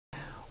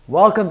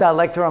Welcome to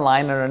Lecture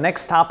Online, and our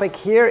next topic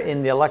here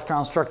in the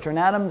electron structure and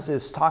atoms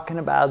is talking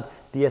about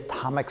the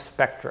atomic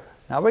spectra.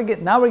 Now we're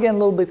getting a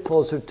little bit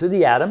closer to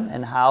the atom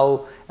and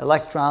how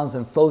electrons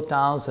and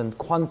photons and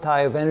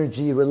quanti of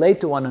energy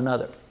relate to one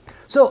another.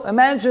 So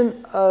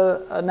imagine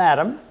an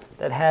atom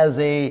that has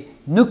a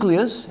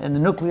nucleus, and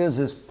the nucleus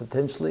is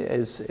potentially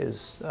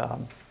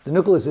the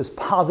nucleus is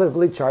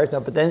positively charged,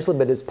 not potentially,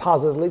 but is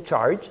positively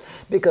charged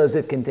because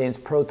it contains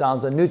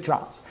protons and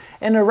neutrons.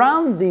 And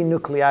around the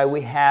nuclei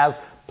we have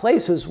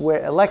places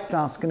where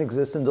electrons can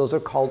exist, and those are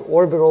called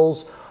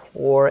orbitals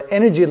or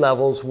energy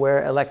levels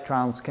where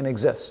electrons can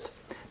exist.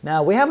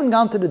 Now, we haven't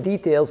gone to the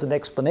details and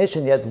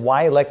explanation yet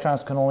why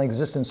electrons can only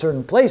exist in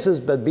certain places,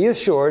 but be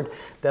assured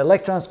that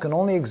electrons can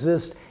only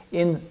exist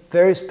in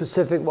very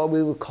specific, what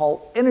we would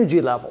call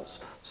energy levels.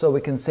 So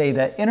we can say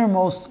that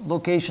innermost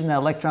location that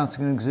electrons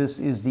can exist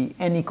is the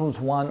n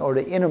equals 1 or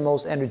the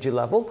innermost energy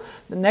level.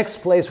 The next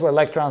place where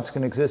electrons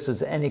can exist is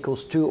the n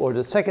equals 2 or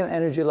the second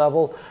energy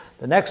level.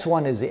 The next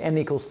one is the n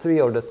equals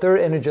 3 or the third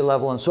energy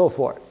level, and so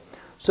forth.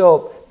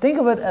 So think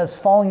of it as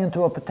falling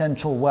into a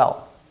potential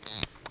well.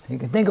 You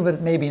can think of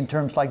it maybe in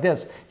terms like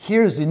this.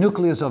 Here's the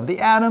nucleus of the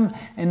atom,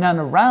 and then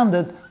around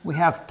it we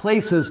have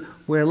places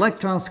where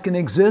electrons can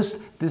exist.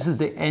 This is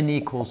the n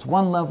equals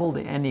 1 level,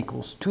 the n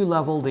equals 2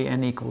 level, the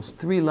n equals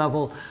 3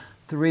 level,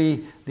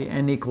 the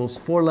n equals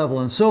 4 level,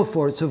 and so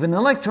forth. So if an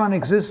electron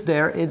exists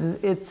there,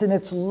 it's in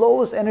its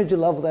lowest energy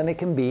level that it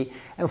can be,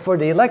 and for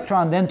the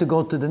electron then to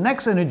go to the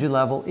next energy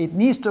level, it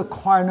needs to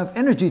acquire enough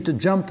energy to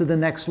jump to the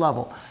next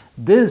level.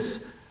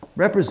 This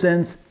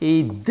represents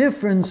a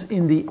difference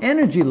in the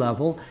energy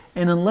level,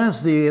 and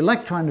unless the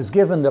electron is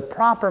given the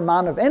proper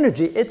amount of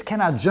energy, it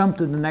cannot jump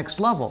to the next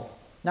level.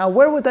 Now,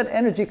 where would that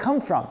energy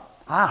come from?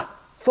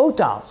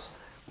 Photons,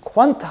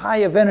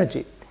 quanti of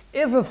energy.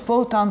 If a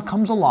photon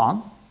comes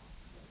along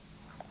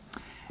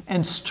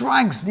and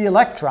strikes the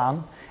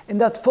electron,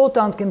 and that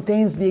photon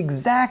contains the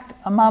exact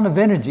amount of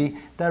energy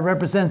that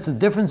represents the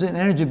difference in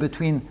energy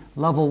between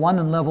level 1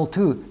 and level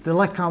 2, the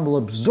electron will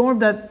absorb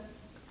that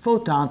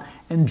photon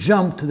and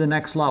jump to the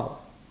next level.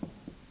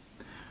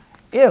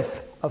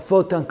 If a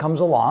photon comes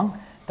along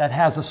that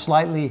has a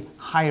slightly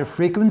higher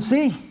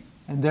frequency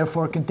and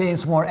therefore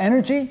contains more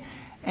energy,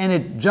 and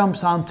it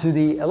jumps onto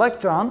the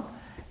electron,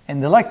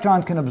 and the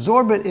electron can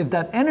absorb it if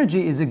that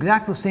energy is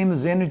exactly the same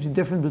as the energy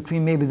difference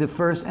between maybe the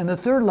first and the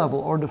third level,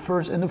 or the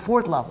first and the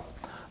fourth level.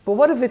 But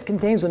what if it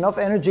contains enough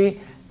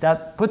energy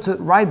that puts it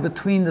right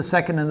between the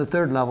second and the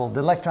third level? The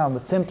electron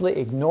would simply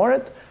ignore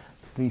it,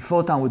 the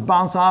photon would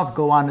bounce off,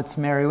 go on its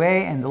merry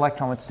way, and the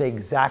electron would stay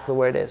exactly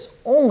where it is.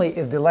 Only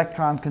if the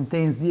electron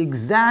contains the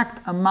exact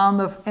amount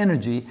of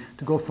energy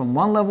to go from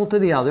one level to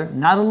the other,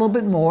 not a little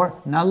bit more,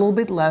 not a little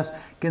bit less,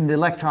 can the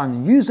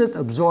electron use it,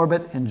 absorb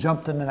it, and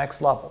jump to the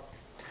next level.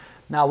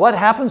 Now, what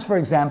happens, for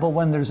example,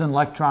 when there's an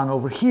electron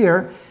over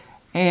here,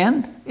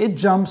 and it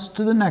jumps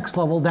to the next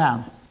level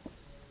down,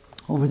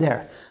 over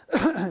there?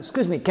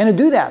 Excuse me, can it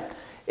do that?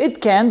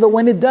 It can, but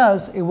when it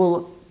does, it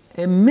will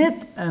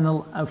emit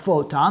a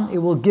photon. It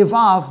will give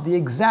off the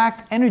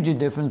exact energy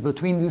difference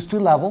between these two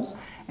levels,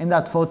 and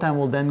that photon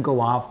will then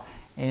go off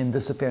and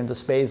disappear into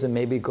space and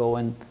maybe go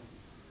and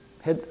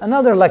hit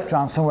another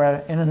electron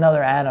somewhere in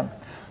another atom.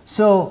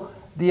 So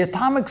the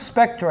atomic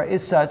spectra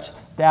is such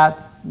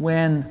that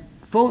when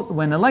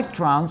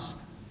electrons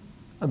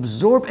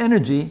absorb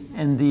energy,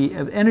 and the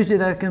energy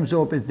that it can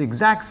absorb is the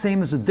exact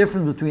same as the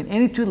difference between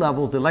any two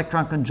levels, the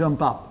electron can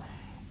jump up.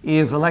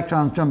 If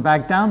electrons jump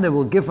back down, they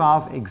will give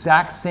off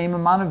exact same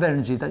amount of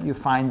energy that you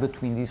find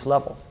between these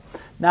levels.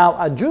 Now,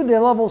 I drew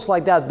the levels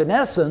like that, but in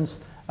essence,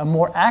 a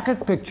more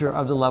accurate picture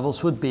of the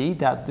levels would be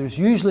that there's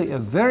usually a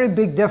very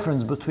big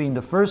difference between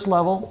the first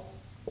level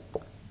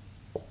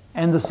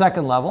and the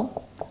second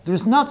level.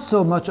 There's not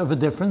so much of a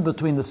difference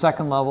between the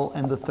second level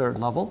and the third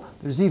level.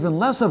 There's even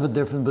less of a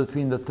difference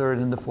between the third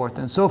and the fourth,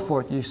 and so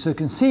forth. So you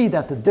can see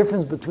that the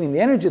difference between the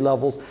energy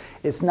levels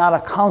is not a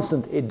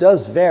constant. It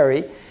does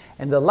vary.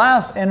 And the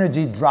last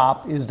energy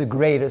drop is the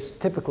greatest,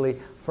 typically,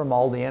 from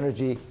all the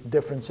energy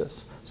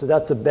differences. So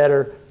that's a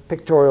better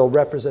pictorial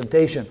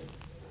representation.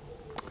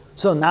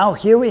 So now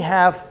here we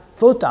have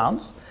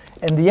photons,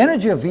 and the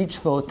energy of each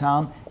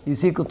photon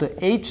is equal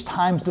to h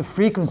times the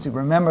frequency.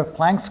 Remember,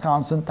 Planck's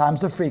constant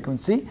times the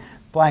frequency.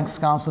 Planck's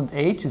constant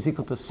h is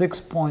equal to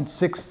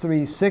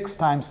 6.636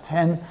 times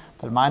 10 to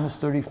the minus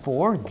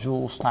 34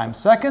 joules times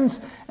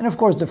seconds. And of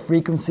course, the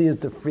frequency is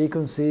the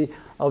frequency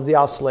of the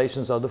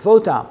oscillations of the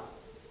photon.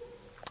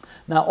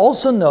 Now,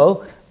 also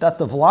know that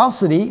the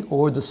velocity,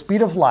 or the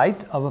speed of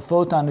light, of a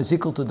photon is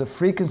equal to the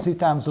frequency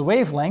times the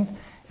wavelength,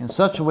 in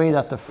such a way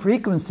that the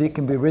frequency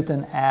can be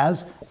written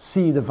as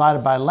c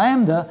divided by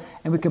lambda,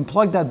 and we can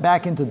plug that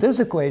back into this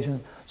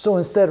equation. So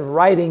instead of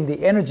writing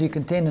the energy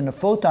contained in a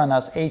photon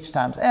as h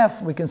times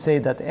f, we can say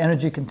that the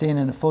energy contained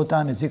in a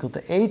photon is equal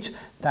to h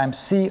times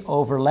c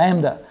over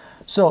lambda.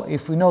 So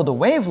if we know the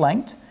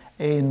wavelength,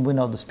 and we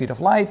know the speed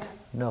of light,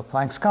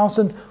 Planck's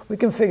constant, we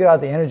can figure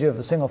out the energy of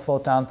a single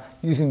photon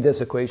using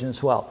this equation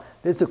as well.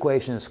 This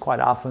equation is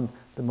quite often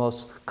the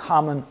most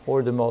common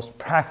or the most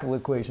practical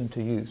equation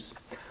to use.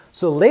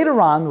 So later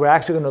on, we're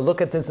actually going to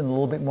look at this in a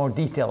little bit more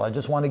detail. I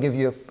just want to give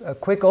you a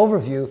quick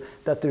overview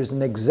that there's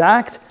an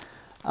exact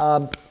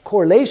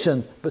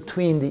correlation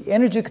between the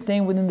energy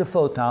contained within the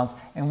photons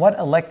and what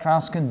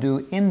electrons can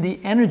do in the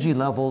energy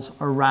levels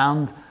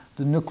around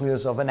the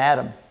nucleus of an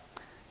atom.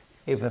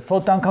 If a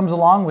photon comes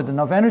along with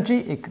enough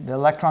energy, the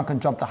electron can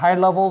jump to higher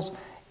levels.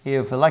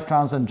 If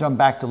electrons then jump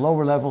back to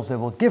lower levels, they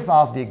will give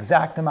off the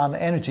exact amount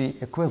of energy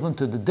equivalent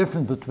to the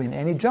difference between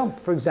any jump.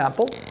 For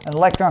example, an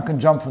electron can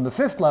jump from the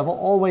 5th level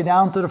all the way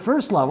down to the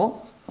 1st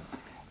level.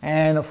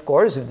 And of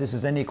course, if this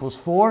is n equals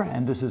 4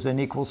 and this is n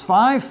equals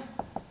 5,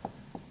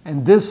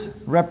 and this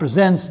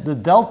represents the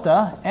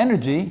delta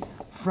energy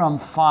from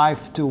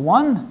 5 to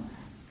 1,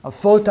 a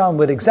photon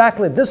with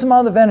exactly this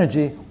amount of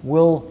energy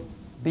will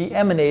be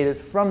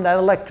emanated from that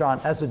electron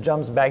as it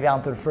jumps back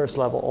down to the 1st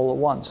level all at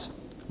once.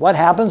 What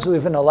happens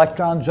if an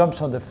electron jumps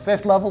from the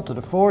 5th level to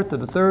the 4th, to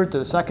the 3rd, to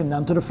the 2nd,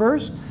 then to the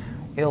 1st?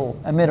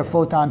 It'll emit a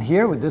photon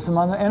here with this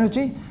amount of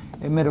energy,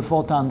 emit a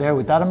photon there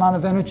with that amount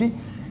of energy,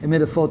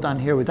 emit a photon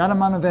here with that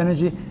amount of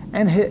energy,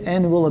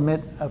 and will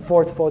emit a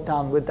 4th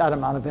photon with that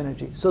amount of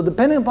energy. So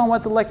depending upon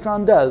what the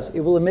electron does, it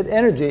will emit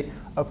energy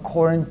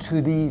according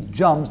to the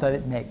jumps that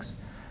it makes.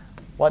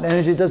 What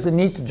energy does it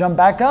need to jump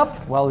back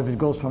up? Well, if it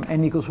goes from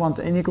n equals 1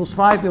 to n equals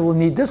 5, it will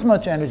need this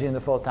much energy in the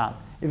photon.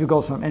 If it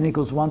goes from n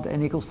equals 1 to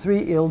n equals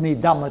 3, it'll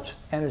need that much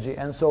energy,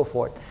 and so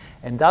forth.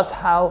 And that's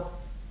how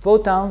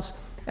photons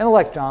and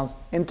electrons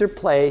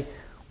interplay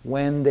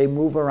when they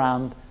move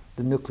around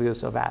the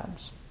nucleus of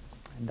atoms.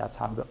 And that's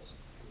how it goes.